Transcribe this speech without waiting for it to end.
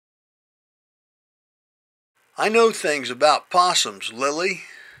I know things about possums, Lily.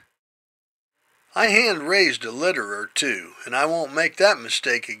 I hand-raised a litter or two, and I won't make that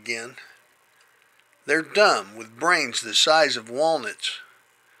mistake again. They're dumb, with brains the size of walnuts.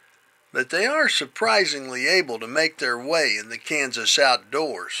 But they are surprisingly able to make their way in the Kansas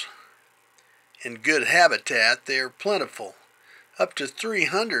outdoors. In good habitat, they are plentiful, up to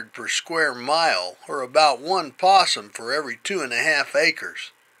 300 per square mile, or about one possum for every 2.5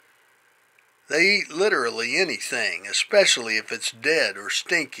 acres. They eat literally anything, especially if it's dead or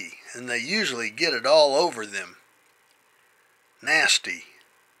stinky, and they usually get it all over them. Nasty.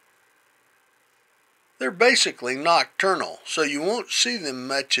 They're basically nocturnal, so you won't see them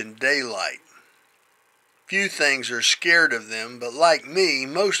much in daylight. Few things are scared of them, but like me,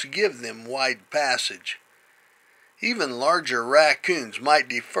 most give them wide passage. Even larger raccoons might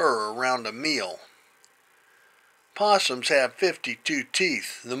defer around a meal. Possums have 52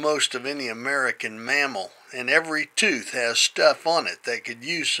 teeth, the most of any American mammal, and every tooth has stuff on it that could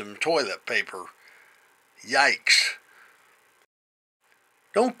use some toilet paper. Yikes.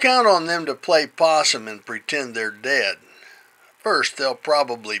 Don't count on them to play possum and pretend they're dead. First, they'll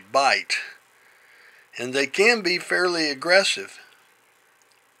probably bite, and they can be fairly aggressive.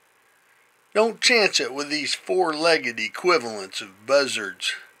 Don't chance it with these four-legged equivalents of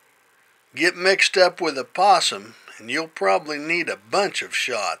buzzards. Get mixed up with a possum, and you'll probably need a bunch of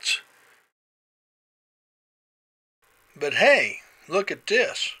shots. But hey, look at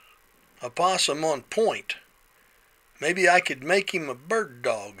this. A possum on point. Maybe I could make him a bird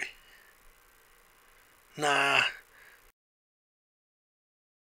dog. Nah.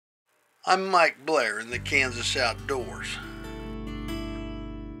 I'm Mike Blair in the Kansas Outdoors.